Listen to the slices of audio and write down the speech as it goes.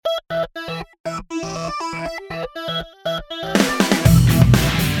Hello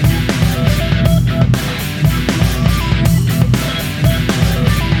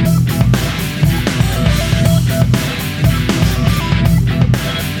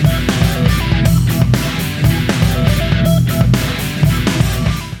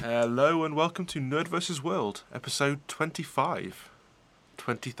and welcome to Nerd vs. World, episode 25.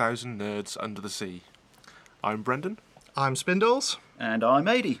 20,000 Nerds Under the Sea. I'm Brendan. I'm Spindles. And I'm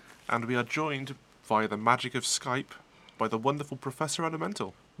Adi. And we are joined via the magic of Skype by the wonderful Professor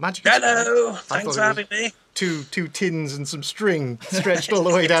Elemental. Magic. Hello! Thanks for having me. Two tins and some string stretched all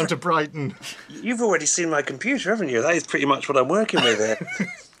the way down to Brighton. You've already seen my computer, haven't you? That is pretty much what I'm working with here.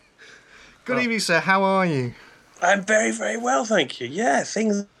 Good evening, sir. How are you? I'm very, very well, thank you. Yeah,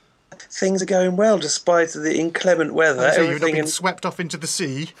 things are going well despite the inclement weather. So you've not been swept off into the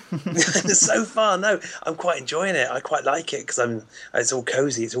sea? So far, no. I'm quite enjoying it. I quite like it because it's all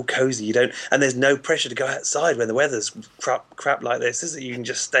cosy. It's all cosy. And there's no pressure to go outside when the weather's crap like this, is it? You can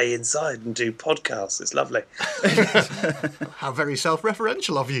just stay inside and do podcasts. It's lovely. How very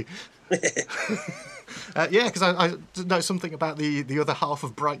self-referential of you. Yeah, because I know something about the other half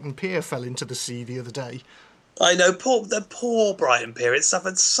of Brighton Pier fell into the sea the other day. I know, the poor Brighton Pier. It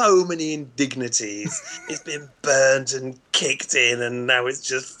suffered so many indignities. It's been burnt and kicked in, and now it's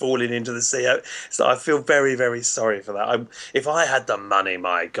just falling into the sea. So I feel very, very sorry for that. If I had the money,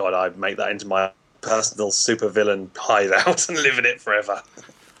 my God, I'd make that into my personal supervillain hideout and live in it forever.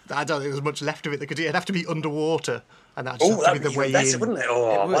 I don't think there's much left of it. It'd have to be underwater. And that'd have to be the way in. Wouldn't it?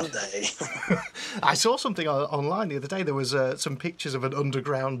 Oh, one day. I saw something online the other day. There was some pictures of an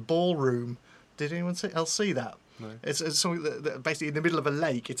underground ballroom. Did anyone else see that? No. It's something that basically in the middle of a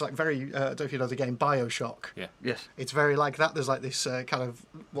lake. It's like very, I don't know if you know the game BioShock. Yeah. Yes. It's very like that. There's like this kind of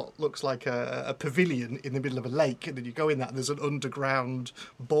what looks like a pavilion in the middle of a lake, and then you go in that and there's an underground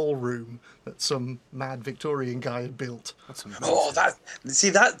ballroom that some mad Victorian guy had built. That's amazing. Oh,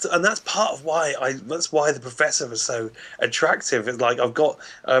 that's part of why that's why the Professor was so attractive. It's like I've got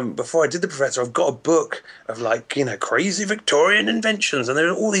before I did the Professor, I've got a book of crazy Victorian inventions, and there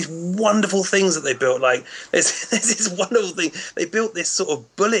are all these wonderful things that they built. Like there's this wonderful thing. They built this sort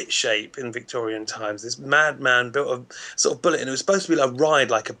of bullet shape in Victorian times. This madman built a sort of bullet, and it was supposed to be like a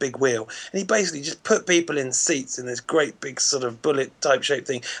ride, like a big wheel. And he basically just put people in seats in this great big sort of bullet type shaped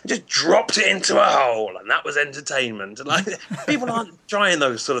thing, and just dropped it into a hole, and that was entertainment. And like people aren't trying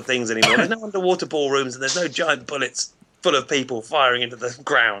those sort of things anymore. There's no underwater ballrooms, and there's no giant bullets full of people firing into the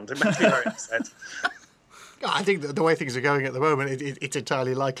ground. It makes me very upset. I think that the way things are going at the moment, it's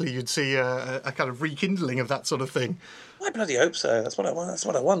entirely likely you'd see a kind of rekindling of that sort of thing. I bloody hope so. That's what I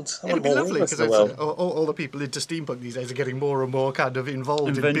want. It'd be lovely because all the people into steampunk these days are getting more and more kind of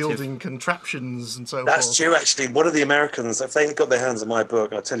involved in building contraptions and so forth. That's true, actually. One of the Americans, if they got their hands on my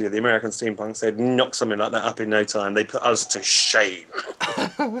book, I tell you, the American steampunks, they'd knock something like that up in no time. They put us to shame.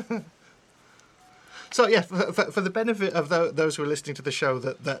 So, yeah, for the benefit of those who are listening to the show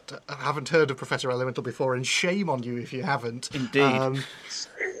that haven't heard of Professor Elemental before, and shame on you if you haven't. Indeed.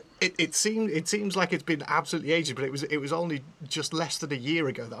 It seems like it's been absolutely ages, but it was only just less than a year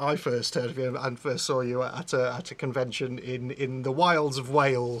ago that I first heard of you and first saw you at a convention in the wilds of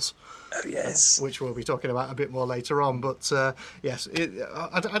Wales. Oh, yes. Which we'll be talking about a bit more later on. But yes,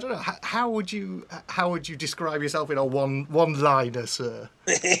 I don't know. How would you describe yourself in a one-liner, sir?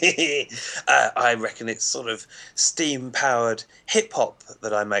 I reckon it's sort of steam-powered hip-hop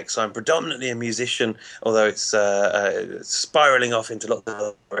that I make. So I'm predominantly a musician, although it's spiralling off into lots of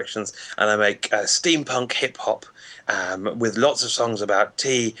other directions. And I make steampunk hip-hop with lots of songs about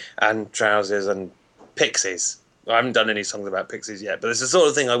tea and trousers and pixies. I haven't done any songs about pixies yet, but it's the sort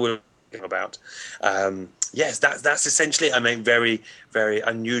of thing I would about. Yes, that's essentially. I make very, very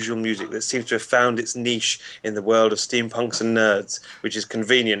unusual music that seems to have found its niche in the world of steampunks and nerds, which is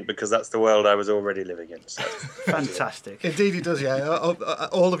convenient because that's the world I was already living in. So. Fantastic. Indeed, it does. Yeah,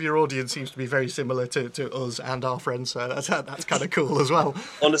 all of your audience seems to be very similar to us and our friends. So that's kind of cool as well.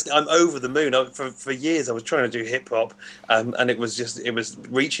 Honestly, I'm over the moon. For years, I was trying to do hip hop, and it was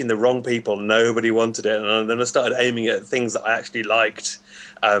reaching the wrong people. Nobody wanted it, and then I started aiming at things that I actually liked.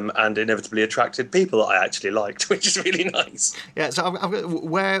 And inevitably attracted people that I actually liked, which is really nice. Yeah, so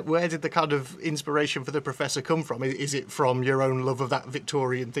where did the kind of inspiration for the Professor come from? Is it from your own love of that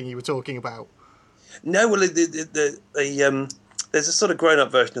Victorian thing you were talking about? No, well, there's a sort of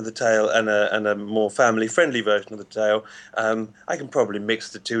grown-up version of the tale and a more family-friendly version of the tale. I can probably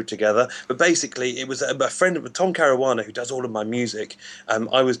mix the two together. But basically, it was a friend of Tom Caruana who does all of my music.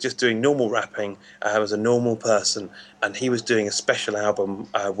 I was just doing normal rapping. I was a normal person, and he was doing a special album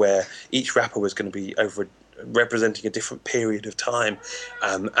where each rapper was going to be over representing a different period of time,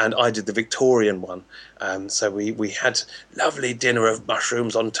 and I did the Victorian one. So we had lovely dinner of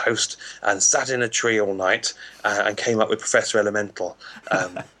mushrooms on toast and sat in a tree all night and came up with Professor Elemental,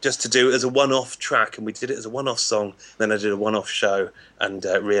 just to do it as a one-off track, and we did it as a one-off song. Then I did a one-off show and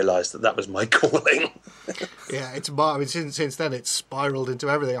realised that was my calling. Yeah, I mean, since then it's spiralled into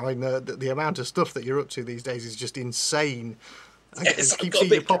everything. I mean, the amount of stuff that you're up to these days is just insane. Yes, I keep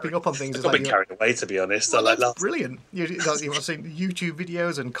seeing you popping up on things. I've got a bit carried away, to be honest. Well, that's brilliant. You were seeing YouTube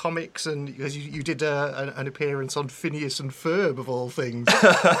videos and comics, and you did an appearance on Phineas and Ferb, of all things.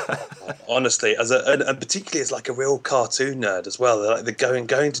 Honestly, and particularly as like a real cartoon nerd as well. Like the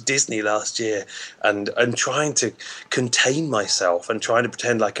going to Disney last year and trying to contain myself and trying to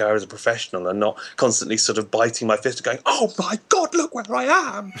pretend like I was a professional and not constantly sort of biting my fist and going, "Oh my God, look where I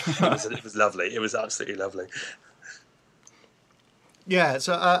am!" It was lovely. It was absolutely lovely. Yeah,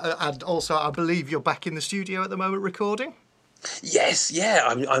 so and also I believe you're back in the studio at the moment recording. Yes, yeah.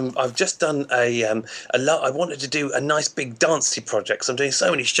 I've just done a lot. I wanted to do a nice big dancey project. So I'm doing so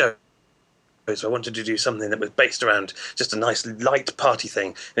many shows. So I wanted to do something that was based around just a nice light party thing,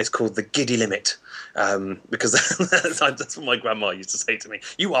 and it's called the Giddy Limit, because that's what my grandma used to say to me.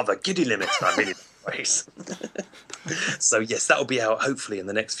 "You are the Giddy Limit." I really praise. So yes, that will be out hopefully in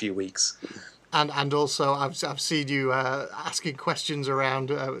the next few weeks. And also, I've seen you asking questions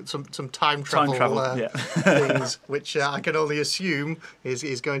around some time travel, things, which I can only assume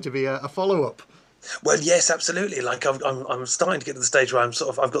is going to be a follow up. Well, yes, absolutely. Like I'm starting to get to the stage where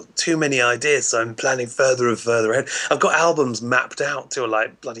I've got too many ideas, so I'm planning further and further ahead. I've got albums mapped out till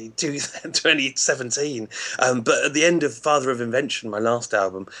like bloody 2017. But at the end of Father of Invention, my last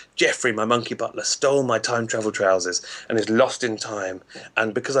album, Jeffrey, my monkey butler, stole my time travel trousers and is lost in time.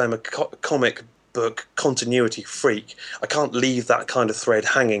 And because I'm a comic book continuity freak, I can't leave that kind of thread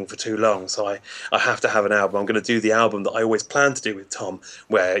hanging for too long, so I have to have an album. I'm going to do the album that I always planned to do with Tom,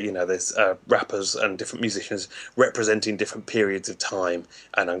 where there's rappers and different musicians representing different periods of time,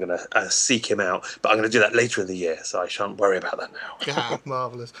 and I'm going to seek him out, but I'm going to do that later in the year, so I shan't worry about that now. Yeah,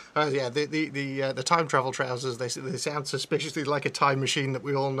 marvellous. Yeah, the time travel trousers, they sound suspiciously like a time machine that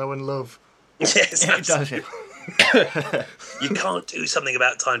we all know and love. Yes, it does. You can't do something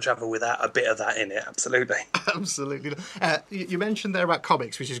about time travel without a bit of that in it, absolutely. Absolutely. You mentioned there about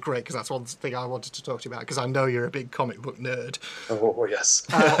comics, which is great, because that's one thing I wanted to talk to you about, because I know you're a big comic book nerd. Oh, yes.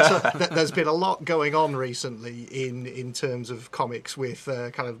 So there's been a lot going on recently in terms of comics with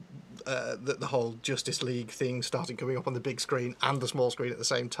kind of the whole Justice League thing starting coming up on the big screen and the small screen at the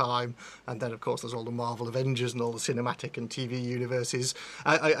same time, and then of course there's all the Marvel Avengers and all the cinematic and TV universes.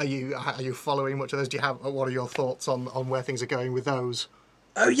 Are you following much of those? What are your thoughts on where things are going with those?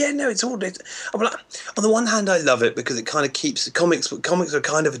 Oh yeah, no, it's all. On the one hand, I love it because it kind of keeps comics are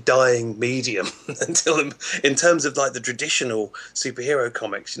kind of a dying medium until, in terms of like the traditional superhero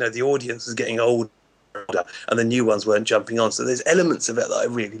comics. The audience is getting older, and the new ones weren't jumping on. So there's elements of it that I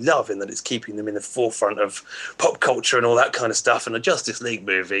really love, in that it's keeping them in the forefront of pop culture and all that kind of stuff. And a Justice League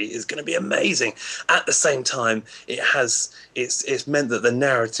movie is going to be amazing. At the same time, it's meant that the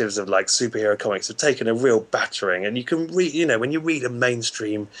narratives of like superhero comics have taken a real battering. And you can read, when you read a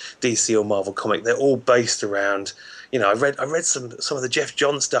mainstream DC or Marvel comic, they're all based around. I read some of the Jeff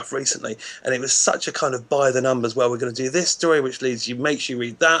Johns stuff recently, and it was such a kind of by the numbers. Well, we're going to do this story, which makes you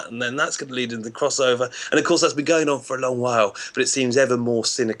read that, and then that's going to lead into the crossover. And of course, that's been going on for a long while, but it seems ever more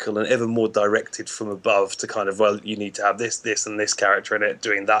cynical and ever more directed from above to kind of, well, you need to have this, and this character in it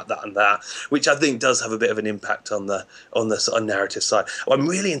doing that, and that, which I think does have a bit of an impact on the sort of narrative side. I'm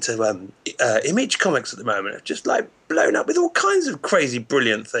really into Image Comics at the moment, just like blown up with all kinds of crazy,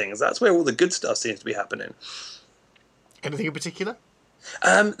 brilliant things. That's where all the good stuff seems to be happening. Anything in particular?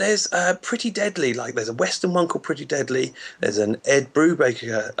 There's Pretty Deadly. Like there's a Western one called Pretty Deadly. There's an Ed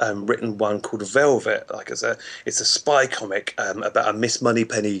Brubaker written one called Velvet. Like it's a spy comic about a Miss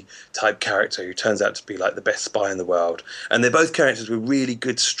Moneypenny type character who turns out to be like the best spy in the world. And they're both characters with really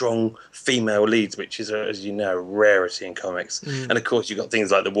good, strong female leads, which is, as you know, a rarity in comics. Mm. And of course, you've got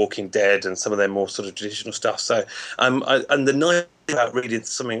things like The Walking Dead and some of their more sort of traditional stuff. So, and the nice about reading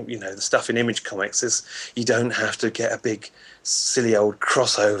something, the stuff in Image Comics is you don't have to get a big silly old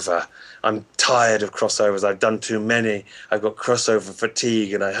crossover. I'm tired of crossovers. I've done too many. I've got crossover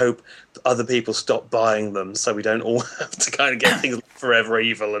fatigue, and I hope other people stop buying them so we don't all have to kind of get things like Forever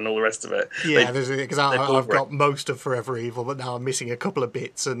Evil and all the rest of it. Yeah, because I've got most of Forever Evil, but now I'm missing a couple of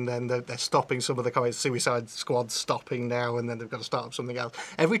bits, and then they're stopping some of the comics. Suicide Squad's stopping now, and then they've got to start up something else.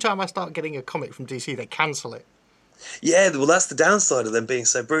 Every time I start getting a comic from DC, they cancel it. Yeah, well, that's the downside of them being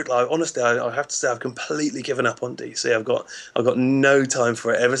so brutal. Honestly, I have to say I've completely given up on DC. I've got no time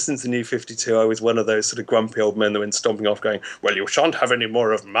for it. Ever since the New 52, I was one of those sort of grumpy old men that went stomping off going, well, you shan't have any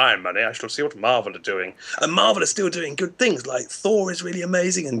more of my money. I shall see what Marvel are doing. And Marvel are still doing good things. Like Thor is really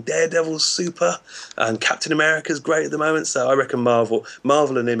amazing and Daredevil's super and Captain America's great at the moment. So I reckon Marvel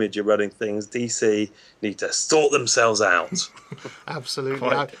and Image are running things. DC need to sort themselves out. Absolutely.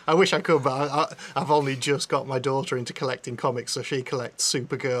 I wish I could, but I've only just got my daughter into collecting comics, so she collects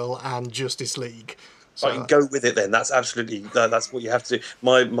Supergirl and Justice League. So Right, go with it then. That's absolutely that's what you have to do.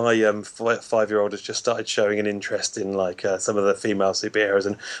 My 5-year-old has just started showing an interest in like some of the female superheroes,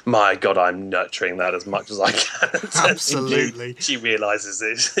 and my God, I'm nurturing that as much as I can. Absolutely. She realizes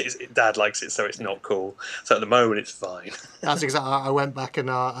that Dad likes it, so it's not cool. So at the moment, it's fine. That's exactly. I went back and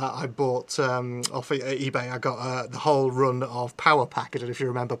I bought off eBay. I got the whole run of Power Pack. I don't know if you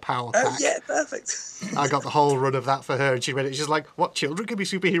remember Power Pack. Oh yeah, perfect. I got the whole run of that for her, and she read it. She's like, "What? Children can be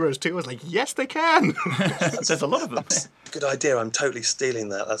superheroes too?" I was like, "Yes, they can." There's a lot of them. Good idea. I'm totally stealing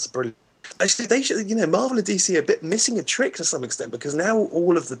that. That's brilliant. Actually, they should, Marvel and DC are a bit missing a trick to some extent, because now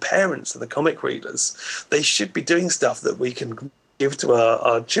all of the parents of the comic readers, they should be doing stuff that we can give to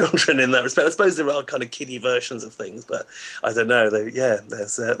our children in that respect. I suppose there are kind of kiddie versions of things, but I don't know.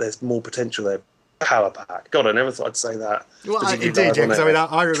 There's more potential there. Power Pack. God, I never thought I'd say that. Well, indeed, yeah, because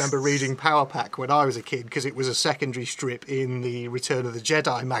I remember reading Power Pack when I was a kid, because it was a secondary strip in the Return of the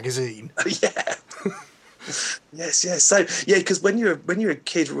Jedi magazine. Yeah. Yes. So yeah, because when you're a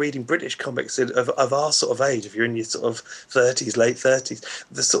kid reading British comics of our sort of age, if you're in your sort of 30s, late 30s,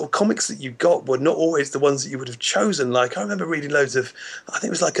 the sort of comics that you got were not always the ones that you would have chosen. Like I remember reading loads of, I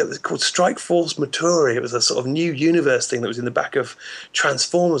think it was called Strike Force Maturi. It was a sort of new universe thing that was in the back of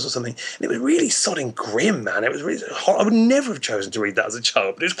Transformers or something, and it was really sodding grim, man. It was really I would never have chosen to read that as a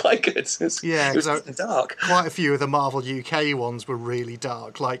child, but it was quite good. It was dark. Quite a few of the Marvel UK ones were really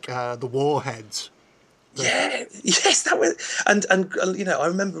dark, like the Warheads. Yeah, yes, that was, and I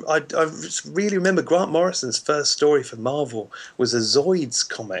remember, I really remember Grant Morrison's first story for Marvel was a Zoids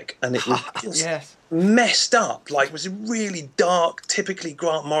comic, and it was just messed up. Like, it was really dark, typically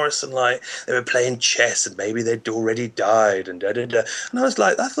Grant Morrison. Like they were playing chess, and maybe they'd already died, and da da da. And I was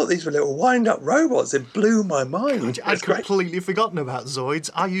like, I thought these were little wind-up robots. It blew my mind. I'd completely forgotten about Zoids.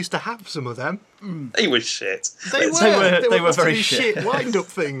 I used to have some of them. They were shit. They were very shit wind-up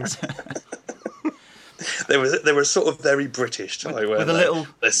things. They were sort of very British, Charlie. With a little,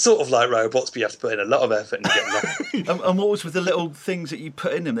 they're sort of like robots, but you have to put in a lot of effort and you get nothing. And what was with the little things that you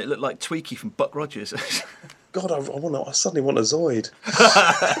put in them that looked like Tweaky from Buck Rogers? God, I suddenly want a Zoid.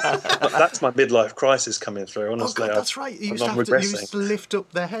 That's my midlife crisis coming through. Honestly, oh God, that's right. You used to lift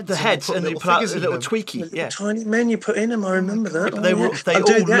up their heads. And you put out a little Tweaky. Yeah, tiny men you put in them. I remember that. But I'm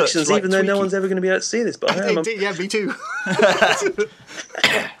doing the actions, like even though Tweaky. no one's ever going to be able to see this. But I am. Yeah, me too.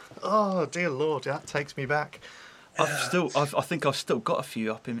 Oh dear Lord, that takes me back. I think I've still got a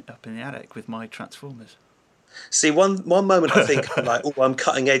few up in the attic with my Transformers. See, one moment I think like, oh, I'm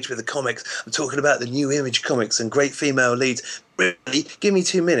cutting edge with the comics. I'm talking about the new Image comics and great female leads. Really, give me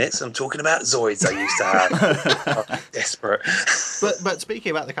 2 minutes. I'm talking about Zoids I used to have. I'm desperate. But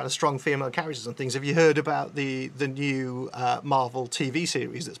speaking about the kind of strong female characters and things, have you heard about the new Marvel TV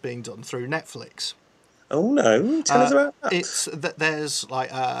series that's being done through Netflix? Oh no! Tell us about that. It's that there's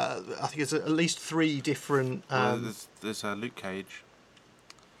like I think it's at least 3 different. There's Luke Cage,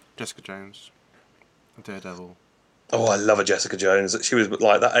 Jessica Jones, Daredevil. Oh, I love a Jessica Jones. She was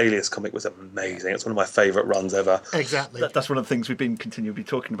like that Alias comic was amazing. It's one of my favourite runs ever. Exactly. That's one of the things we've been continually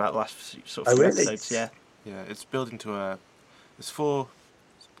talking about the last sort of few episodes. Yeah. Yeah, it's built into it's 4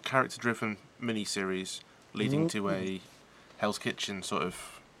 character-driven mini-series leading to a Hell's Kitchen sort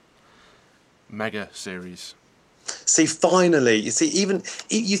of mega series. See, finally, you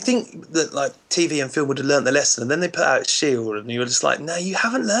think that like TV and film would have learnt the lesson, and then they put out S.H.I.E.L.D. and you were just like, no, you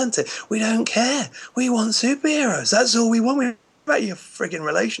haven't learnt it. We don't care. We want superheroes. That's all we want. We about your frigging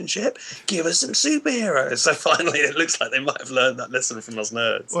relationship. Give us some superheroes. So finally, it looks like they might have learned that lesson from us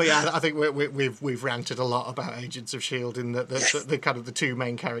nerds. Well, yeah, I think we've ranted a lot about Agents of S.H.I.E.L.D. in that the kind of the 2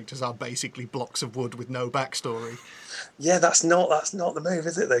 main characters are basically blocks of wood with no backstory. Yeah, that's not the move,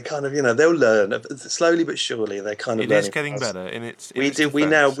 is it? They kind of, they'll learn slowly but surely. They're kind of. It is getting better,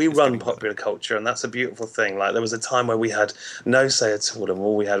 and we run popular culture, and that's a beautiful thing. Like there was a time where we had no say at all, and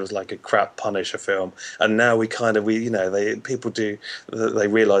all we had was like a crap Punisher film, and now people they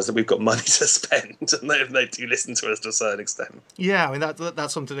realise that we've got money to spend, and they do listen to us to a certain extent. Yeah, I mean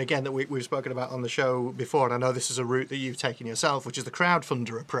that's something again that we've spoken about on the show before, and I know this is a route that you've taken yourself, which is the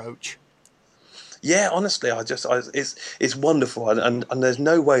crowdfunder approach. Yeah, honestly, it's wonderful, and there's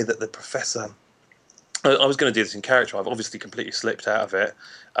no way that the Professor I was going to do this in character. I've obviously completely slipped out of it.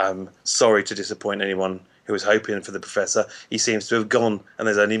 Sorry to disappoint anyone who was hoping for the Professor. He seems to have gone, and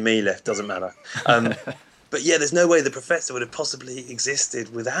there's only me left. Doesn't matter. But yeah, there's no way the Professor would have possibly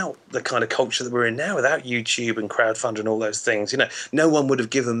existed without the kind of culture that we're in now, without YouTube and crowdfunding and all those things. You know, no one would have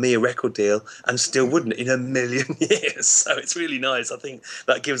given me a record deal and still wouldn't in a million years. So it's really nice. I think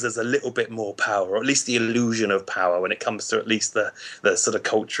that gives us a little bit more power, or at least the illusion of power when it comes to at least the sort of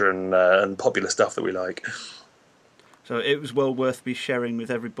culture and popular stuff that we like. So it was well worth me sharing with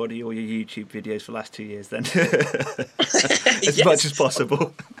everybody all your YouTube videos for the last 2 years then. As much as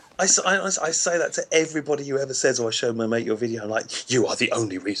possible. I say that to everybody who ever says, "Oh, I showed my mate your video." I'm like, "You are the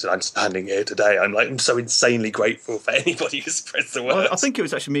only reason I'm standing here today." I'm so insanely grateful for anybody who spreads the word. Well, I think it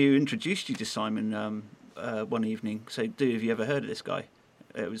was actually me who introduced you to Simon one evening. So, have you ever heard of this guy?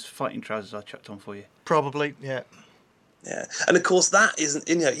 It was Fighting Trousers I chucked on for you. Probably, yeah. Yeah, and of course that isn't,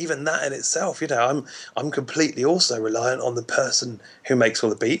 even that in itself. I'm completely also reliant on the person who makes all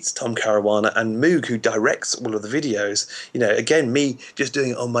the beats, Tom Caruana, and Moog, who directs all of the videos. Again, me just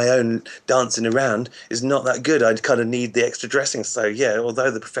doing it on my own, dancing around, is not that good. I'd kind of need the extra dressing. So yeah, although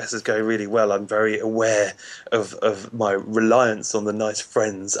the Professor's going really well, I'm very aware of my reliance on the nice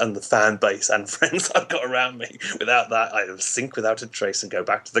friends and the fan base and friends I've got around me. Without that, I would sink without a trace and go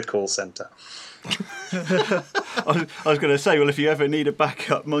back to the call centre. I was going to say, well, if you ever need a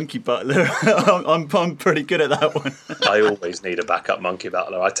backup Monkey Butler, I'm pretty good at that one. I always need a backup Monkey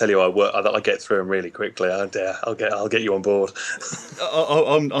Butler. I tell you, I get through them really quickly. I'll get you on board.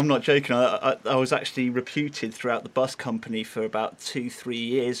 I'm not joking. I was actually reputed throughout the bus company for about 2-3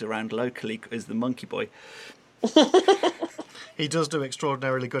 years around locally as the Monkey Boy. He does do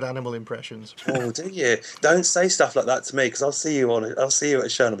extraordinarily good animal impressions. Oh, do you? Don't say stuff like that to me, because I'll see you at a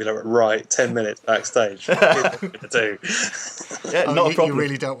show and I'll be like, right, 10 minutes backstage. What are you going to do? Yeah, not a problem. You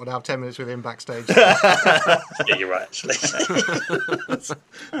really don't want to have 10 minutes with him backstage. Yeah, you're right, actually.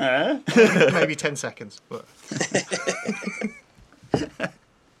 Maybe 10 seconds. But...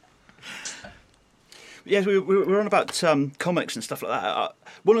 Yes, we're on about comics and stuff like that.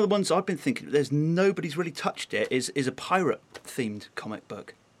 One of the ones I've been thinking, nobody's really touched it, is a pirate-themed comic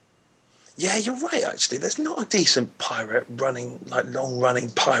book. Yeah, you're right, actually. There's not a decent long-running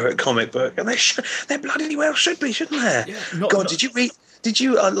pirate comic book. And there bloody well should be, shouldn't there? Yeah, God, did you read... Did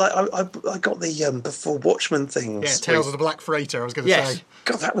you I got the Before Watchmen things? Yeah, Tales of the Black Freighter. I was going to say.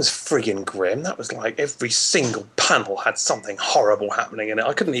 God, that was friggin' grim. That was like every single panel had something horrible happening in it.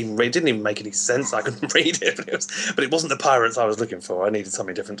 I couldn't even read. It didn't even make any sense. I couldn't read it. But it wasn't the pirates I was looking for. I needed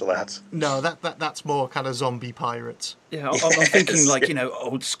something different to that. No, that's more kind of zombie pirates. Yeah, I'm thinking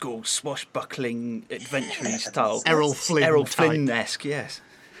old school swashbuckling adventure style. Errol Flynn-esque, yes.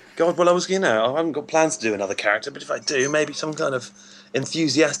 God, well, I haven't got plans to do another character, but if I do, maybe some kind of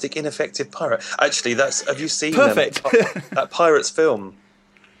enthusiastic, ineffective pirate. Actually, have you seen Perfect. That Pirates film?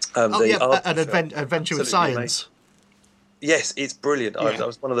 An Adventure with Science. Yes, it's brilliant. Yeah. That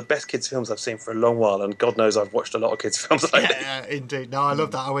was one of the best kids' films I've seen for a long while, and God knows I've watched a lot of kids' films lately. Yeah, indeed. No, I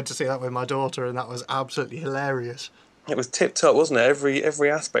love that. I went to see that with my daughter, and that was absolutely hilarious. It was tip top, wasn't it? Every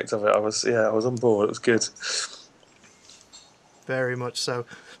aspect of it, I was on board. It was good. Very much so.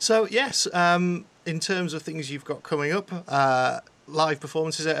 So yes, in terms of things you've got coming up, live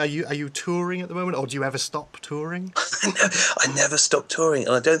performances, are you touring at the moment, or do you ever stop touring? I never stop touring,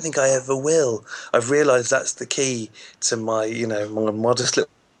 and I don't think I ever will. I've realised that's the key to my modest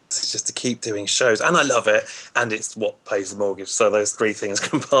little... It's just to keep doing shows, and I love it, and it's what pays the mortgage. So those three things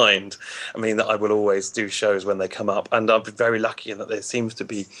combined, I mean, that I will always do shows when they come up, and I've been very lucky in that there seems to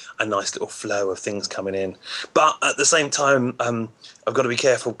be a nice little flow of things coming in. But at the same time, I've got to be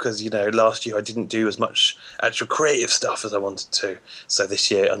careful because last year I didn't do as much actual creative stuff as I wanted to. So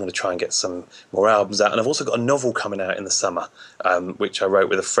this year I'm going to try and get some more albums out, and I've also got a novel coming out in the summer, which I wrote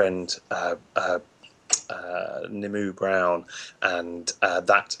with a friend. Nimu Brown, and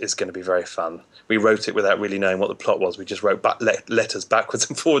that is going to be very fun. We wrote it without really knowing what the plot was. We just wrote letters backwards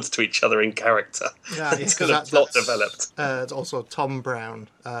and forwards to each other in character. Yeah, until the plot developed. It's also Tom Brown,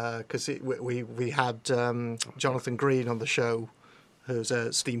 because we had Jonathan Green on the show, who's a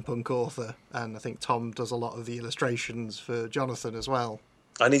steampunk author, and I think Tom does a lot of the illustrations for Jonathan as well.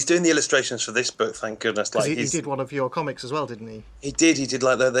 And he's doing the illustrations for this book, thank goodness. Like he did one of your comics as well, didn't he? He did.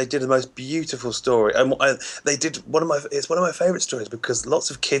 They did the most beautiful story, and they did it's one of my favourite stories because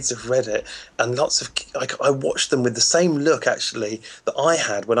lots of kids have read it, and I watched them with the same look actually that I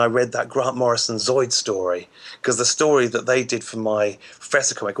had when I read that Grant Morrison Zoid story, because the story that they did for my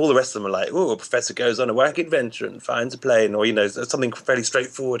Professor comic, all the rest of them are like, oh, a professor goes on a wacky adventure and finds a plane, or something fairly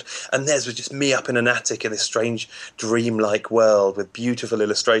straightforward, and theirs was just me up in an attic in this strange dreamlike world with beautiful illustrations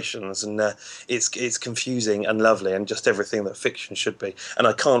illustrations, and it's confusing and lovely, and just everything that fiction should be. And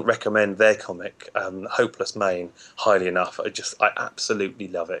I can't recommend their comic, Hopeless Maine, highly enough. I absolutely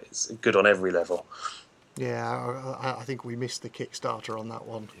love it. It's good on every level. Yeah, I think we missed the Kickstarter on that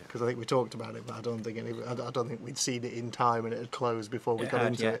one because I think we talked about it, but I don't think we'd seen it in time and it had closed before we got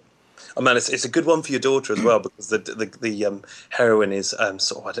into it. Oh man, it's a good one for your daughter as well, because the heroine is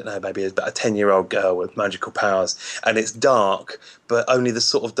sort of, I don't know, maybe about a 10-year-old girl with magical powers, and it's dark, but only the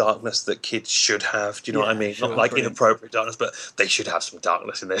sort of darkness that kids should have. Do you know what I mean? Sure, not like brilliant. inappropriate darkness, but they should have some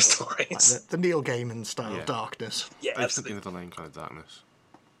darkness in their stories. Like the Neil Gaiman style darkness. Yeah, Ocean at the absolutely. end of the lane kind of darkness.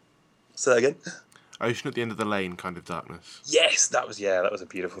 Say that again. Ocean at the end of the lane kind of darkness. Yes, that was a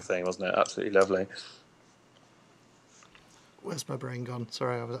beautiful thing, wasn't it? Absolutely lovely. Where's my brain gone?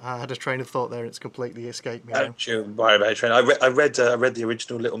 Sorry, I had a train of thought there and it's completely escaped me now. Don't you worry about it, Trent. I read the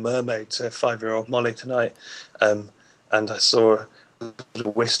original Little Mermaid to 5-year-old Molly tonight, and I saw a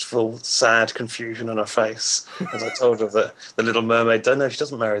little wistful, sad confusion on her face as I told her that the Little Mermaid, don't know, she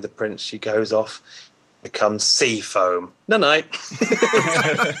doesn't marry the prince, she goes off, becomes sea foam. Night.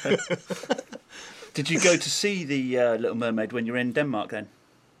 Did you go to see the Little Mermaid when you were in Denmark then?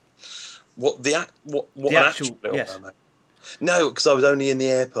 What the The actual Little yes. Mermaid? No, because I was only in the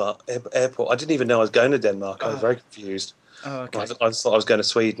airport. I didn't even know I was going to Denmark. I was very confused. Oh, okay. I thought I was going to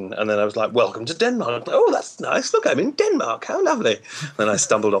Sweden, and then I was like, "Welcome to Denmark." Like, oh, that's nice. Look, I'm in Denmark. How lovely. Then I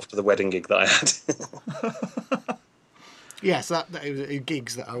stumbled off to the wedding gig that I had. Yes, that was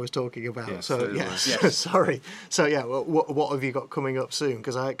gigs that I was talking about. Yes, so those yes, were- sorry. So yeah, what have you got coming up soon?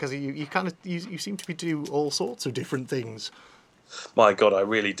 Because you seem to be do all sorts of different things. My God, I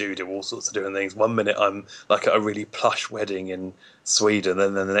really do all sorts of different things. One minute I'm like at a really plush wedding in Sweden,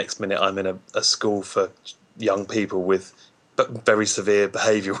 and then the next minute I'm in a school for young people with very severe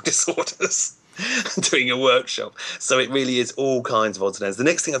behavioural disorders. Doing a workshop, so it really is all kinds of odds and ends. The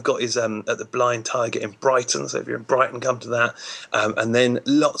next thing I've got is at the Blind Tiger in Brighton, so if you're in Brighton, come to that. And then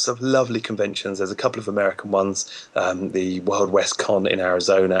lots of lovely conventions. There's a couple of American ones, the Wild West Con in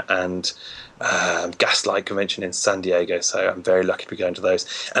Arizona and Gaslight Convention in San Diego, so I'm very lucky to be going to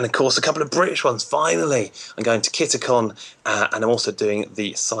those. And of course a couple of British ones. Finally, I'm going to Kittercon, and I'm also doing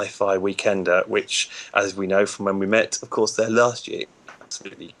the Sci-Fi Weekender, which, as we know from when we met, of course, there last year.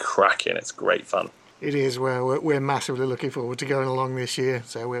 Absolutely cracking. It's great fun. It is. We're massively looking forward to going along this year.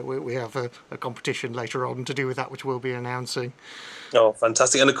 So we have a competition later on to do with that, which we'll be announcing. Oh,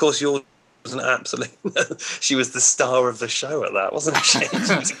 fantastic! And of course, yours was an absolute. She was the star of the show at that, wasn't she? She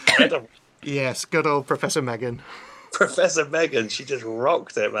was incredible. Yes, good old Professor Megan. Professor Megan, she just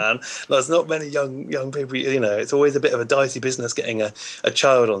rocked it, man. There's not many young people, you know, it's always a bit of a dicey business getting a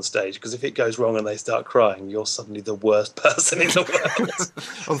child on stage, because if it goes wrong and they start crying, you're suddenly the worst person in the world.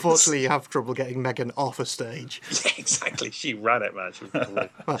 Unfortunately, you have trouble getting Megan off a stage. Yeah, exactly. She ran it, man. She was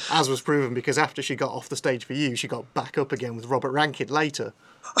brilliant. Well, as was proven, because after she got off the stage for you, she got back up again with Robert Rankin later.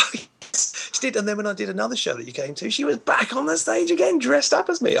 She did, and then when I did another show that you came to, she was back on the stage again, dressed up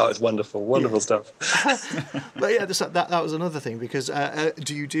as me. Oh, it's wonderful, wonderful stuff. But yeah, that was another thing, because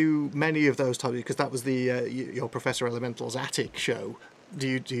do you do many of those types? Because that was your Professor Elemental's attic show. Do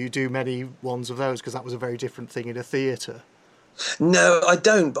you do many ones of those? Because that was a very different thing in a theatre. No, I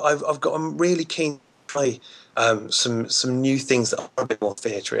don't. But I'm really keen to try some new things that are a bit more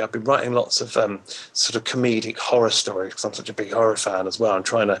theatre-y. I've been writing lots of sort of comedic horror stories because I'm such a big horror fan as well. I'm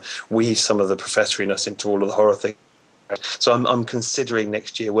trying to weave some of the professoriness into all of the horror things. So I'm considering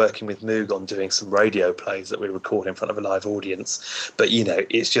next year working with Moog on doing some radio plays that we record in front of a live audience. But, you know,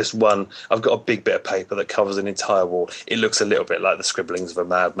 it's just one. I've got a big bit of paper that covers an entire wall. It looks a little bit like the scribblings of a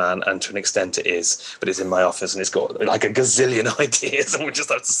madman, and to an extent it is. But it's in my office and it's got like a gazillion ideas, and we'll just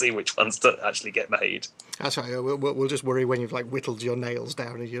have to see which ones to actually get made. That's right. We'll just worry when you've whittled your nails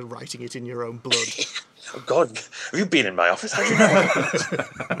down and you're writing it in your own blood. Oh, God. Have you been in my office? How do you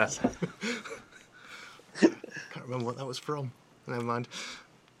know? Can't remember what that was from. Never mind.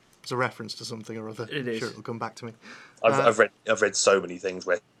 It's a reference to something or other. It is. Sure, it'll come back to me. I've read so many things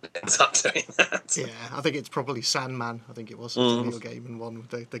where it ends up doing that. Yeah, I think it's probably Sandman. I think it was the Neil Gaiman one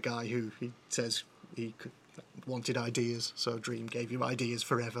with the guy who he says he wanted ideas, so Dream gave him ideas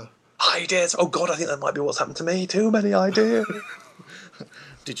forever. Ideas. Oh, God, I think that might be what's happened to me. Too many ideas.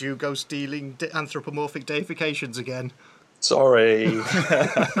 Did you go stealing anthropomorphic deifications again? Sorry.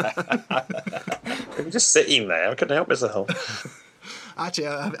 We were just sitting there. I couldn't help myself. Actually,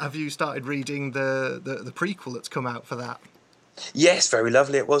 have you started reading the prequel that's come out for that? Yes, very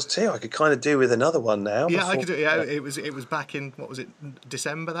lovely it was too. I could kind of do with another one now. Yeah, I before- could do. Yeah, it was back in, what was it,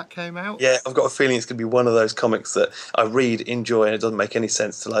 December that came out. Yeah, I've got a feeling it's going to be one of those comics that I read, enjoy, and it doesn't make any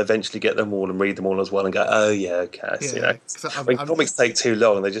sense till I eventually get them all and read them all as well and go, oh yeah, okay. I see Yeah, that. 'cause When comics take too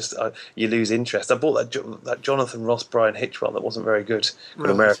long, they just you lose interest. I bought that Jonathan Ross Brian Hitch one that wasn't very good. When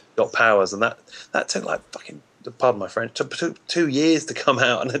Right. America Got Powers, and that took like fucking. Pardon my French. Took 2 years to come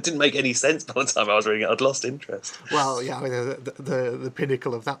out, and it didn't make any sense by the time I was reading it. I'd lost interest. Well, yeah, I mean, the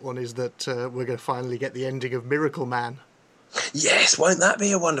pinnacle of that one is that we're going to finally get the ending of Miracle Man. Yes, won't that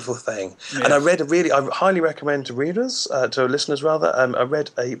be a wonderful thing? Yeah. And I highly recommend to readers, to listeners rather, I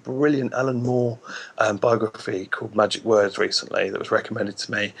read a brilliant Alan Moore biography called Magic Words recently that was recommended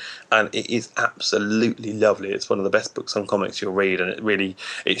to me, and it is absolutely lovely. It's one of the best books on comics you'll read, and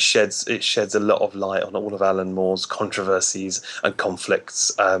it sheds a lot of light on all of Alan Moore's controversies and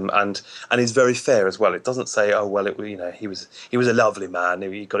conflicts, and is very fair as well. It doesn't say, oh well, he was a lovely man,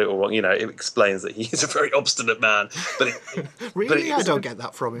 he got it all wrong. It explains that he's a very obstinate man, but Really, I don't get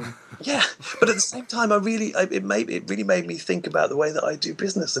that from him. Yeah, but at the same time, it really made me think about the way that I do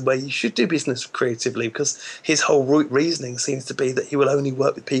business, the way you should do business creatively, because his whole reasoning seems to be that he will only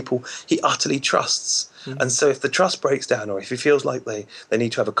work with people he utterly trusts. Mm-hmm. And so if the trust breaks down, or if he feels like they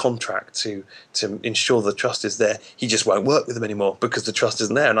need to have a contract to ensure the trust is there, he just won't work with them anymore because the trust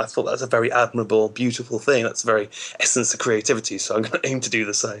isn't there. And I thought that's a very admirable, beautiful thing. That's the very essence of creativity. So I'm going to aim to do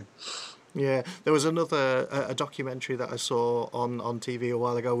the same. Yeah, there was another a documentary that I saw on TV a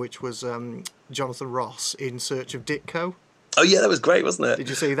while ago, which was Jonathan Ross in Search of Ditko. Oh yeah, that was great, wasn't it? Did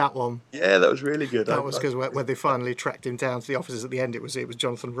you see that one? Yeah, that was really good. That was because when they finally tracked him down to the offices at the end, it was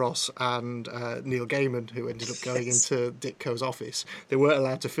Jonathan Ross and Neil Gaiman who ended up going into Ditko's office. They weren't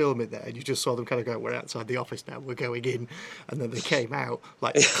allowed to film it there, and you just saw them kind of go, "We're outside the office now, we're going in," and then they came out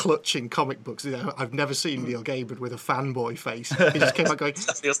like clutching comic books. I've never seen Neil Gaiman with a fanboy face. He just came out going,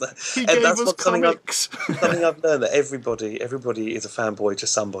 "He gave us comics." Something I've learned, that everybody is a fanboy to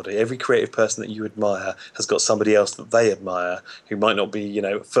somebody. Every creative person that you admire has got somebody else that they admire, who might not be,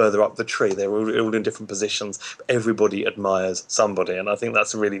 further up the tree. They're all in different positions, but everybody admires somebody, and I think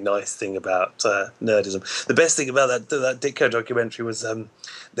that's a really nice thing about nerdism. The best thing about that Ditko documentary was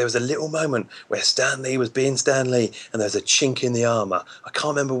there was a little moment where Stan Lee was being Stan Lee, and there was a chink in the armour. I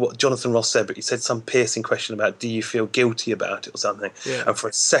can't remember what Jonathan Ross said, but he said some piercing question about, do you feel guilty about it or something? Yeah. And for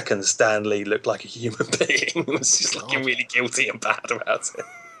a second, Stan Lee looked like a human being. He was just looking really guilty and bad about it.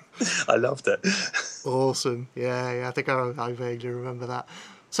 I loved it. Awesome. Yeah, I think I vaguely remember that.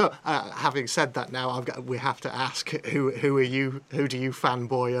 So, having said that, now we have to ask, who do you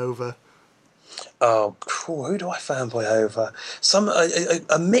fanboy over? Oh, cool. Who do I fanboy over?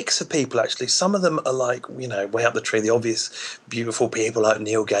 A mix of people, actually. Some of them are like, way up the tree, the obvious beautiful people like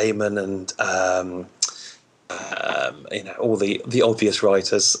Neil Gaiman and all the obvious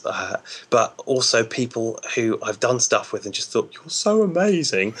writers, but also people who I've done stuff with and just thought, you're so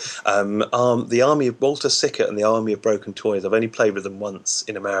amazing. The Army of Walter Sickert and the Army of Broken Toys, I've only played with them once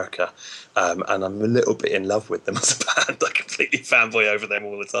in America, and I'm a little bit in love with them as a band. I completely fanboy over them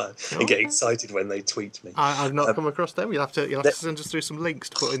all the time and get excited when they tweet me. I've not come across them. You'll have to send us through some links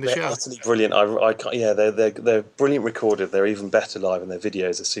to put in the show. They're utterly brilliant. I can't, yeah, they're brilliant recorded. They're even better live, and their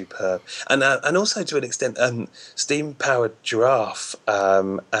videos are superb. And also to an extent, Steam Powered Giraffe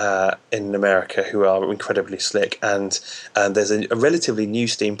in America, who are incredibly slick, and there's a relatively new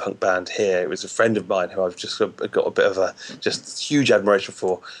steampunk band here. It was a friend of mine who I've just got a bit of a just huge admiration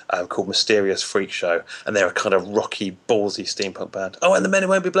for, called Mysterious Freak Show, and they're a kind of rocky, ballsy steampunk band. Oh, and the Men Who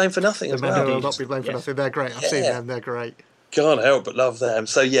Won't Be Blamed for Nothing as well. The Men Who Will Not Be Blamed for Nothing. They're great. I've seen them. They're great. Can't help but love them.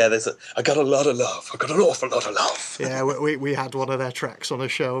 So yeah, I got a lot of love. I got an awful lot of love. Yeah, we had one of their tracks on a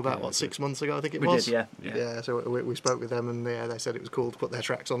show about 6 months ago, I think it was. We did, yeah. Yeah, so we spoke with them, and they said it was cool to put their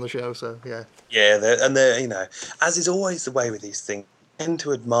tracks on the show. So yeah. Yeah, they're as is always the way with these things, I tend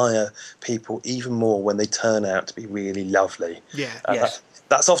to admire people even more when they turn out to be really lovely. Yeah. Yes.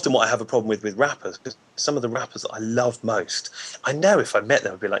 That's often what I have a problem with rappers, because some of the rappers that I love most, I know if I met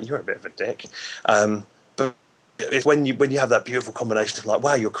them, I'd be like, you're a bit of a dick. But it's when you have that beautiful combination of like,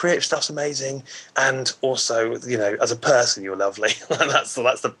 wow, your creative stuff's amazing, and also, as a person, you're lovely. that's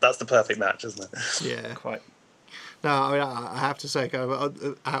the perfect match, isn't it? Yeah. Quite. No, I mean, I have to say,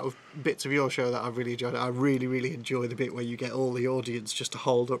 out of bits of your show that I've really enjoyed, I really, really enjoy the bit where you get all the audience just to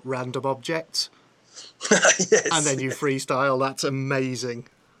hold up random objects. Yes, and then you freestyle. That's amazing.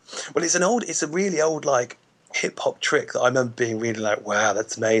 Well, it's a really old, like, hip hop trick that I remember being really like, wow,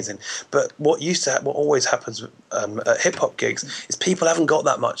 that's amazing. But what always happens at hip hop gigs is people haven't got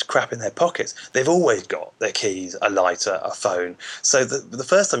that much crap in their pockets. They've always got their keys, a lighter, a phone. So the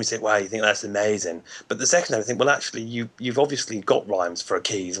first time you think, wow, you think that's amazing. But the second time you think, well, actually, you've obviously got rhymes for a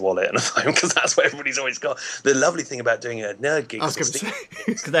keys, wallet, and a phone, because that's what everybody's always got. The lovely thing about doing a nerd gig because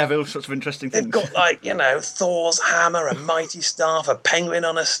they have all sorts of interesting things. They've got, like, Thor's hammer, a mighty staff, a penguin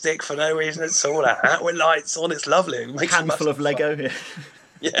on a stick for no reason at all, a hat with lights on. It's lovely. It makes a handful of Lego.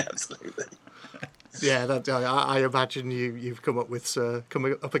 Yeah, absolutely. Yeah, I imagine you've come up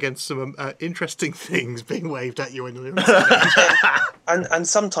against some interesting things being waved at you in the and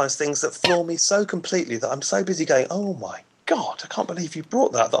sometimes things that floor me so completely that I'm so busy going, oh my God, I can't believe you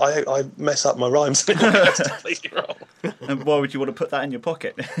brought that I mess up my rhymes and it's completely wrong. And why would you want to put that in your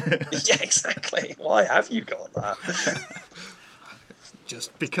pocket? Yeah, exactly. Why have you got that?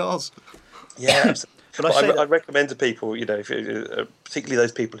 Just because. Yeah, absolutely. But I recommend to people, if particularly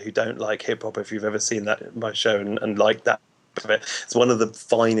those people who don't like hip hop, if you've ever seen my show and like that, it's one of the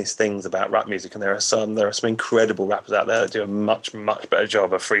finest things about rap music. And there are some incredible rappers out there that do a much, much better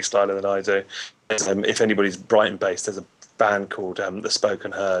job of freestyling than I do. If anybody's Brighton based, there's a band called The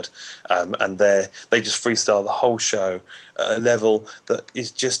Spoken Herd, and they just freestyle the whole show at a level that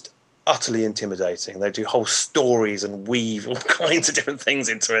is just utterly intimidating. They do whole stories and weave all kinds of different things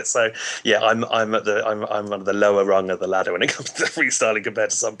into it. So yeah, I'm on the lower rung of the ladder when it comes to freestyling compared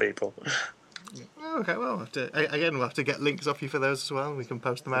to some people. Okay, well, we'll have to get links off you for those as well. We can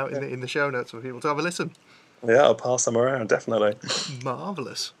post them out in the show notes for people to have a listen. Yeah, I'll pass them around, definitely.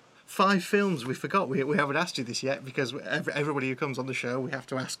 Marvellous. 5 films we forgot. We haven't asked you this yet because everybody who comes on the show, we have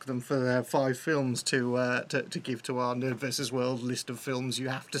to ask them for their 5 films to give to our Nerd vs. World list of films you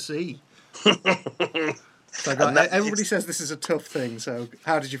have to see. So everybody says this is a tough thing, so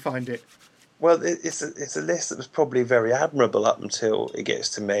how did you find it? Well, it's a list that was probably very admirable up until it gets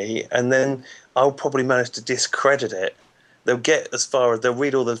to me, and then I'll probably manage to discredit it. They'll get as far as they'll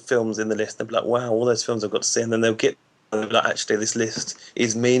read all the films in the list and they'll be like, wow, all those films I've got to see, and then they'll get like, actually, this list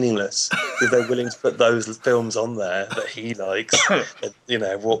is meaningless if they're willing to put those films on there that he likes.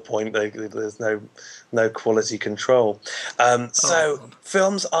 At what point there's no quality control.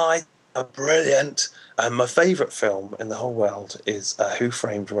 Films are brilliant. My favourite film in the whole world is Who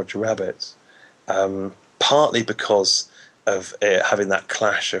Framed Roger Rabbit, partly because of it having that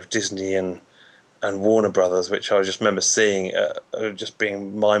clash of Disney and Warner Brothers, which I just remember seeing, just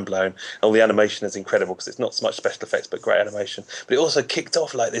being mind blown. All the animation is incredible because it's not so much special effects but great animation. But it also kicked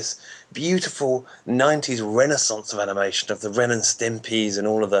off like this beautiful 90s renaissance of animation, of the Ren and Stimpies and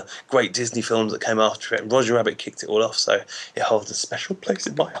all of the great Disney films that came after it. And Roger Rabbit kicked it all off, so it holds a special place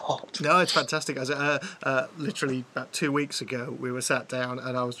in my heart. No, it's fantastic. As literally about 2 weeks ago, we were sat down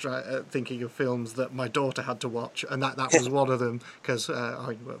and I was thinking of films that my daughter had to watch, and that was one of them because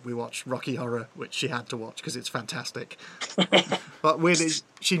we watched Rocky Horror, which she had to watch because it's fantastic. But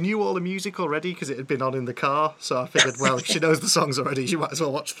she knew all the music already because it had been on in the car, so I figured, well, if she knows the songs already, she might as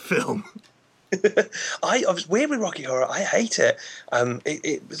well watch the film. I was weird with Rocky Horror. I hate it.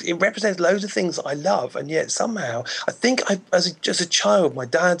 It represents loads of things that I love, and yet somehow I think as a child, my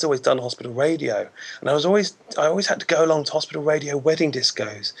dad's always done hospital radio, and I always had to go along to hospital radio wedding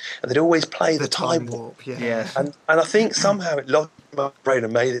discos, and they'd always play the time warp. Yeah. And I think somehow it locked my brain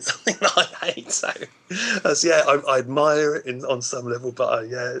and made it something that I hate. So I admire it on some level, but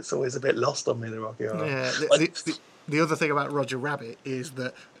it's always a bit lost on me, the Rocky Horror. Yeah. The other thing about Roger Rabbit is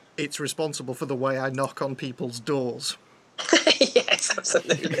that it's responsible for the way I knock on people's doors. Yes,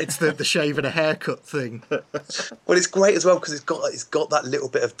 absolutely. It's the shave and a haircut thing. Well, it's great as well because it's got that little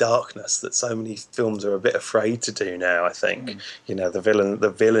bit of darkness that so many films are a bit afraid to do now. I think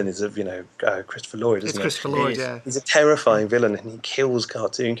the villain is Christopher Lloyd. Isn't it's Christopher Lloyd. Yeah, he's a terrifying villain, and he kills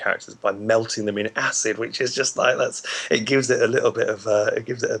cartoon characters by melting them in acid, which is just like it gives it a little bit of a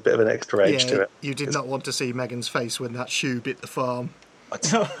bit of an extra edge to it. You did not want to see Megan's face when that shoe bit the farm.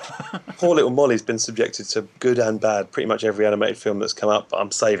 Poor little Molly's been subjected to good and bad pretty much every animated film that's come up, but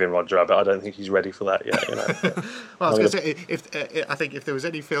I'm saving Roger Rabbit. I don't think he's ready for that yet. Well, I was going to say, I think if there was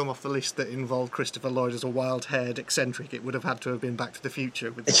any film off the list that involved Christopher Lloyd as a wild-haired eccentric, it would have had to have been Back to the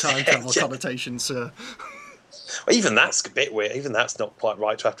Future with the time travel connotations, sir. Well, even that's a bit weird. Even that's not quite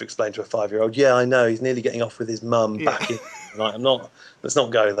right to have to explain to a 5-year-old. Yeah, I know, he's nearly getting off with his mum back in. Like, let's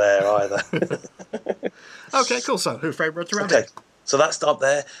not go there either. Okay, cool. So, Who Framed Roger Rabbit? Okay. So that's up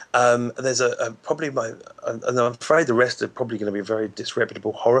there. There's and I'm afraid the rest are probably going to be very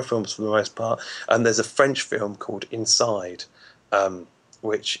disreputable horror films for the most part. And there's a French film called Inside,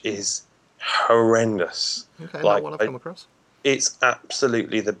 which is horrendous. Okay, not one I've come across. It's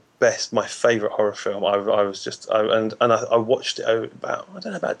absolutely the my favourite horror film. I watched it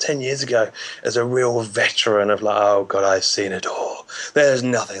about 10 years ago as a real veteran of like, oh God, I've seen it all. There's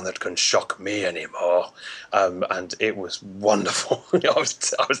nothing that can shock me anymore. And it was wonderful. I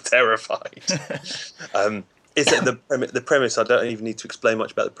was terrified. Is it the premise? I don't even need to explain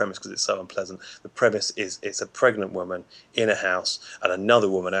much about the premise because it's so unpleasant. The premise is it's a pregnant woman in a house and another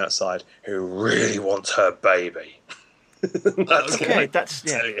woman outside who really wants her baby.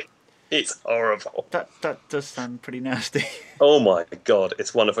 It's horrible. That does sound pretty nasty. Oh my God,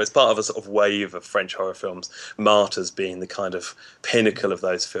 it's wonderful. It's part of a sort of wave of French horror films, Martyrs being the kind of pinnacle of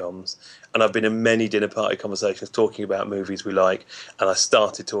those films. And I've been in many dinner party conversations talking about movies we like, and I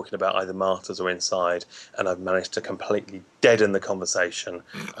started talking about either Martyrs or Inside, and I've managed to completely deaden the conversation,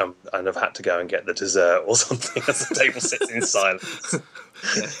 and I've had to go and get the dessert or something as the table sits in silence.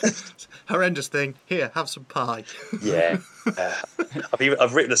 Horrendous thing. Here, have some pie. Yeah.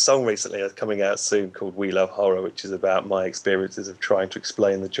 I've written a song recently coming out soon called We Love Horror, which is about my experiences of trying to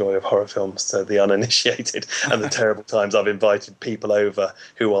explain the joy of horror films to the uninitiated and the terrible times I've invited people over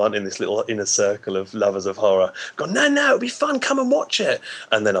who aren't in this little inner circle of lovers of horror. Gone, no, it'll be fun, come and watch it.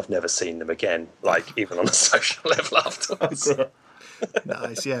 And then I've never seen them again, like even on a social level afterwards.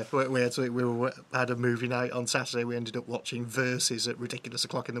 Nice, yeah. We had a movie night on Saturday. We ended up watching Versus at ridiculous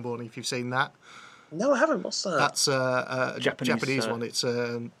o'clock in the morning. If you've seen that, no, I haven't. What's that? That's a Japanese one. It's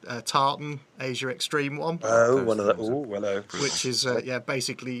a Tartan Asia Extreme one. Oh, one of the. Oh, hello. Which is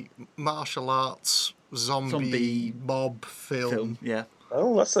basically martial arts zombie mob film. Yeah.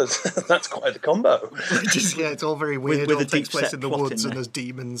 Oh, that's quite a combo. Which is, it's all very weird. With it all takes deep place set in the plot woods, in and there. there's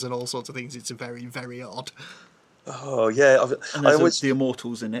demons and all sorts of things. It's very, very odd. Oh yeah, And there's the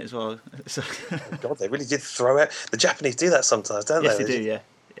Immortals in it as well. So God, they really did throw out. The Japanese do that sometimes, don't yes, they? they do. Yeah.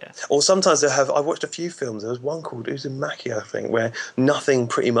 Or sometimes they have. I watched a few films. There was one called Uzumaki, I think, where nothing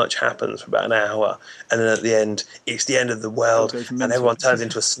pretty much happens for about an hour, and then at the end, it's the end of the world, goes and mental. everyone turns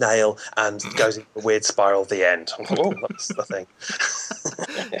into a snail and goes into a weird spiral. The end. Oh, that's the thing.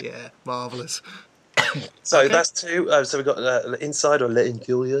 Yeah, marvellous. So Okay. that's two. So we've got Inside or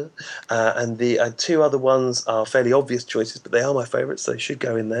L'Incuria, and the two other ones are fairly obvious choices, but they are my favourites, so they should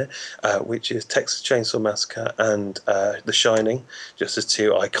go in there, which is Texas Chainsaw Massacre and The Shining, just as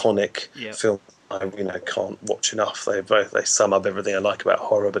two iconic Yep. films I can't watch enough. They sum up everything I like about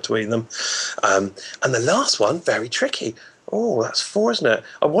horror between them. And the last one, very tricky. Oh, that's four, isn't it?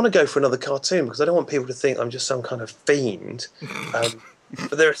 I want to go for another cartoon because I don't want people to think I'm just some kind of fiend.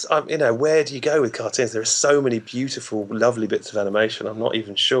 But there's, where do you go with cartoons? There are so many beautiful, lovely bits of animation. I'm not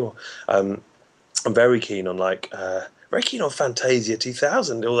even sure. I'm very keen on Fantasia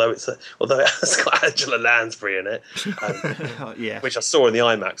 2000, although it has got Angela Lansbury in it, Yeah. which I saw in the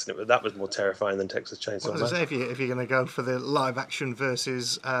IMAX, and that was more terrifying than Texas Chainsaw Well, as I Massacre. say, if you're going to go for the live action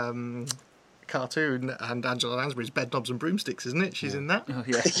versus cartoon, and Angela Lansbury's Bedknobs and Broomsticks, isn't it? She's in that. Oh,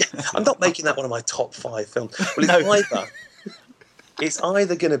 yeah. Yeah, I'm not making that one of my top 5 films. Well, No. it's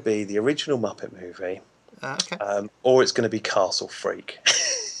either going to be the original Muppet movie, Okay. or it's going to be Castle Freak.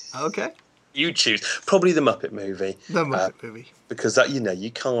 Okay. You choose. Probably the Muppet movie. The Muppet movie. Because that,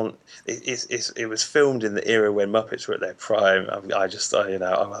 you can't. It was filmed in the era when Muppets were at their prime. I've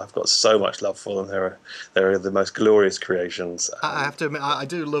got so much love for them. They're the most glorious creations. I have to admit, I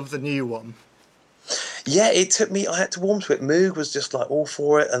do love the new one. Yeah, it took me. I had to warm to it. Moog was just like all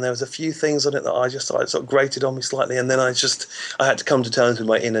for it, and there was a few things on it that I sort of grated on me slightly, and then I had to come to terms with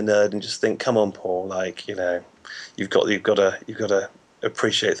my inner nerd and just think, come on, Paul, you've got to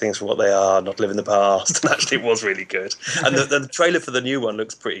appreciate things for what they are, not live in the past. And actually, it was really good. And the trailer for the new one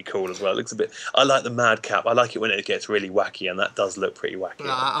looks pretty cool as well. It looks a bit. I like the madcap. I like it when it gets really wacky, and that does look pretty wacky.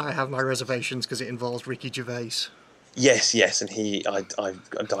 I have my reservations because it involves Ricky Gervais. Yes, and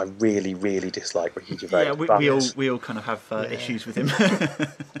I really, really dislike Ricky Gervais. Yeah, we all kind of have issues with him.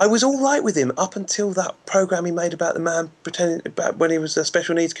 I was all right with him up until that program he made about the man pretending about when he was a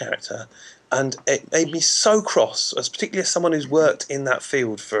special needs character, and it made me so cross, particularly as someone who's worked in that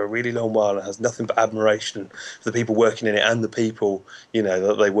field for a really long while and has nothing but admiration for the people working in it and the people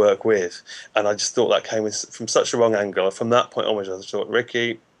that they work with. And I just thought that came from such a wrong angle. From that point onwards, I thought,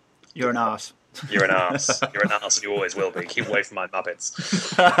 Ricky, You're an arse. you're an arse. You're an arse, and you always will be. Keep away from my Muppets.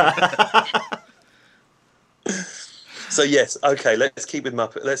 So yes, okay. Let's keep with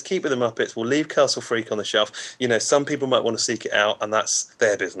Muppet. Let's keep with the Muppets. We'll leave Castle Freak on the shelf. Some people might want to seek it out, and that's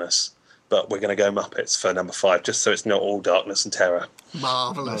their business. But we're going to go Muppets for number 5, just so it's not all darkness and terror.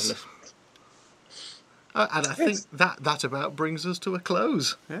 Marvellous. And I think that about brings us to a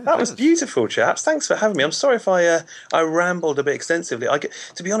close. Yeah, That was beautiful, chaps. Thanks for having me. I'm sorry if I rambled a bit extensively.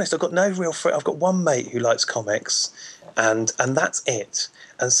 To be honest, I've got no real friend. I've got one mate who likes comics, and that's it.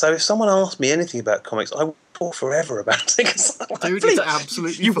 And so if someone asked me anything about comics, I would talk forever about it. 'Cause I'm like, Dude, it's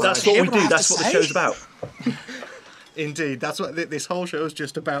absolutely fine. That's what we Hear what I do. have That's to what the say? show's about. Indeed, that's what this whole show is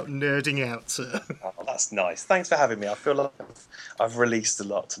just about, nerding out, sir. Oh, that's nice. Thanks for having me. I feel like I've released a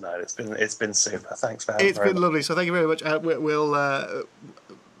lot tonight. It's been super. Thanks for having me. It's been lovely, so thank you very much.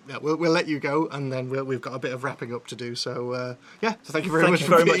 We'll let you go, and then we've got a bit of wrapping up to do. So so thank you very much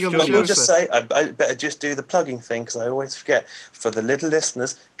for being on the Let show. me just say, I better just do the plugging thing because I always forget. For the little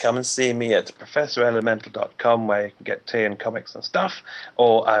listeners, come and see me at professorelemental.com where you can get tea and comics and stuff,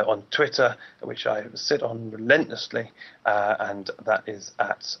 or on Twitter, which I sit on relentlessly, and that is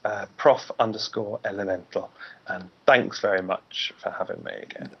at prof_elemental. And thanks very much for having me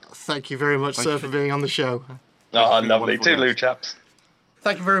again. Thank you very much, sir, for being on the show. Oh, lovely. wonderful Toodaloo, guest. chaps.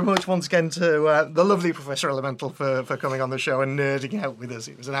 Thank you very much once again to the lovely Professor Elemental for coming on the show and nerding out with us.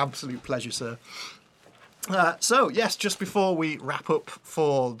 It was an absolute pleasure, sir. So, yes, just before we wrap up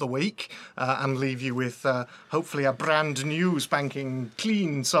for the week and leave you with hopefully a brand new spanking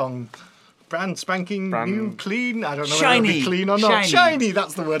clean song. Brand spanking new clean? I don't know whether it'll be clean or not. Shiny,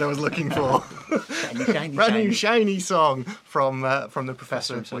 that's the word I was looking for. Brand new shiny song from the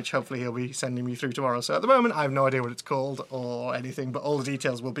Professor, which hopefully he'll be sending me through tomorrow. So at the moment, I have no idea what it's called or anything, but all the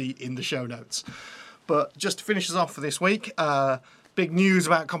details will be in the show notes. But just to finish us off for this week, big news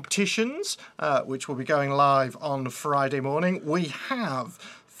about competitions, which will be going live on Friday morning. We have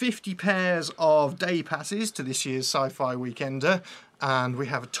 50 pairs of day passes to this year's Sci-Fi Weekender, and we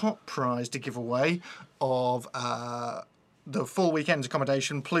have a top prize to give away of the full weekend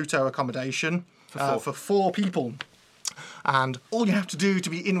accommodation, Pluto accommodation, for 4 people. And all you have to do to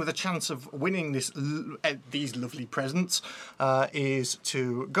be in with a chance of winning these lovely presents is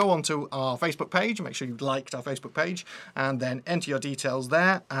to go onto our Facebook page, make sure you've liked our Facebook page, and then enter your details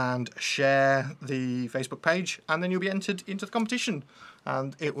there and share the Facebook page, and then you'll be entered into the competition.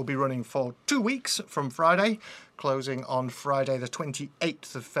 And it will be running for 2 weeks from Friday, closing on Friday the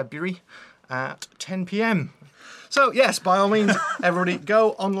 28th of February at 10 p.m. So, yes, by all means, everybody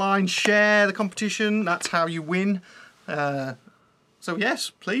go online, share the competition. That's how you win. So, yes,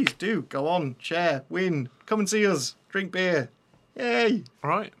 please do go on, share, win, come and see us, drink beer. Yay!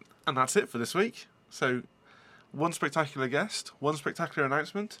 All right, and that's it for this week. So, 1 spectacular guest, 1 spectacular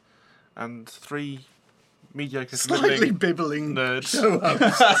announcement, and 3 mediocre Slightly bibbling nerds. show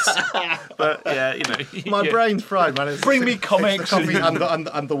hosts. But yeah, My brain's fried, man. Bring me It's comics. the coffee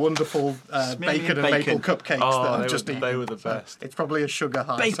and the wonderful bacon and maple cupcakes that I've just eaten. they were the best. It's probably a sugar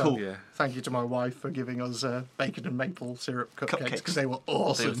high. Bacon. So Yeah. thank you to my wife for giving us bacon and maple syrup cupcakes Cupcakes. because they were They were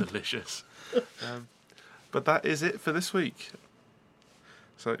awesome. delicious. But that is it for this week.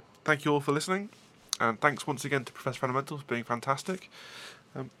 So thank you all for listening, and thanks once again to Professor Elemental for being fantastic.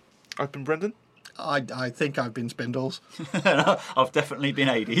 I've been Brendan. I think I've been Spindles. I've definitely been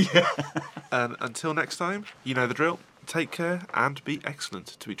 80. And until next time, you know the drill. Take care and be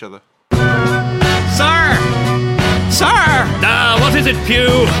excellent to each other. Sir! Sir! What is it,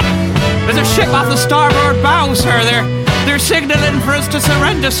 Pew? There's a ship off the starboard bow, sir. They're signalling for us to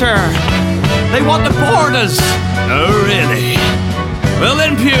surrender, sir. They want to board us. Oh, really? Well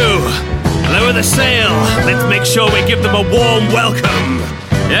then, Pew, lower the sail. Let's make sure we give them a warm welcome.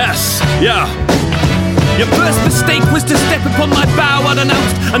 Yes, yeah. Your first mistake was to step upon my bow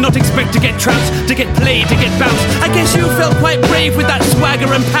unannounced and not expect to get trounced, to get played, to get bounced. I guess you felt quite brave with that swagger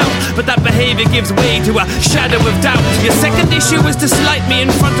and pout, but that behaviour gives way to a shadow of doubt. Your second issue was to slight me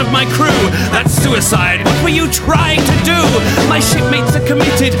in front of my crew. That's suicide. What were you trying to do? My shipmates are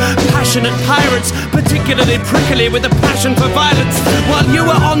committed, passionate pirates, particularly prickly with a passion for violence. While you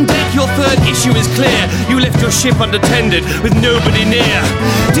were on deck, your third issue is clear. You left your ship unattended with nobody near.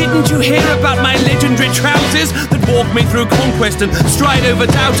 Didn't you hear about my legendary trousers that walk me through conquest and stride over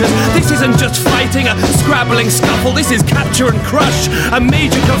doubters? This isn't just fighting, a scrabbling scuffle. This is capture and crush, a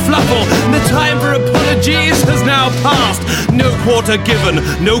major kerfluffle. The time for apologies has now passed. No quarter given,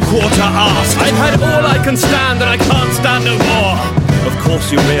 no quarter asked. I've had all I can stand and I can't stand no more. Of course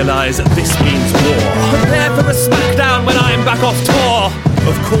you realise this means war. Prepare for a smackdown when I'm back off tour.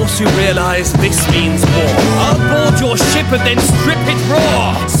 Of course you realise this means war. I'll board your ship and then strip it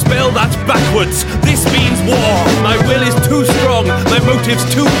raw. Spell that backwards, this means war. My will is too strong, my motive's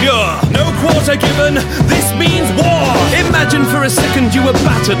too pure. No quarter given, this means war. Imagine for a second you were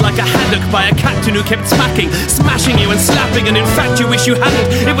battered like a haddock by a captain who kept smashing you and slapping, and in fact you wish you hadn't.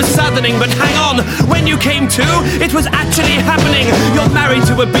 It was saddening, but hang on, when you came to, it was actually happening. You're married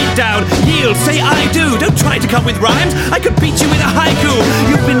to a beatdown. Yield, say I do. Don't try to come with rhymes. I could beat you with a haiku.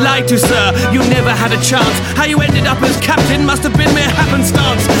 You've been lied like to, sir. You never had a chance. How you ended up as captain must have been mere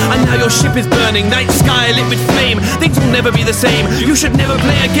happenstance. And now your ship is burning, night sky lit with flame. Things will never be the same. You should never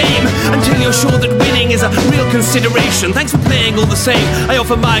play a game until you're sure that winning is a real consideration. Thanks for playing all the same. I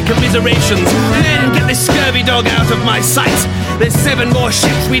offer my commiserations. Then get this scurvy dog out of my sight. There's 7 more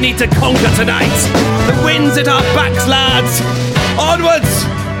ships we need to conquer tonight. The wind's at our backs, lads. Onwards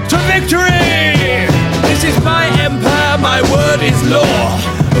to victory! This is my empire, my word is law.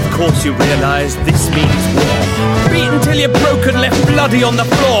 Of course you realise this means war. Beaten till you're broken, left bloody on the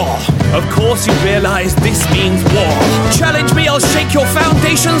floor. Of course you realise this means war. Challenge me, I'll shake your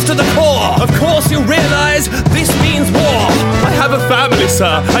foundations to the core. Of course you realise this means war. I have a family,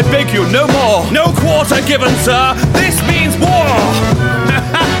 sir, I beg you, no more. No quarter given, sir, this means war.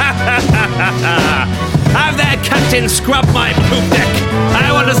 Have their captain scrub my poop deck.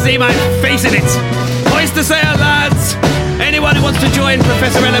 I want to see my face in it. Hoist the sail, lads. Anyone who wants to join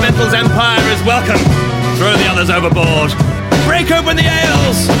Professor Elemental's empire is welcome. Throw the others overboard. Break open the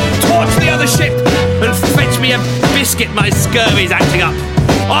ales. Torch the other ship. And fetch me a biscuit, my scurvy's acting up.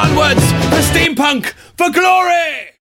 Onwards to steampunk for glory!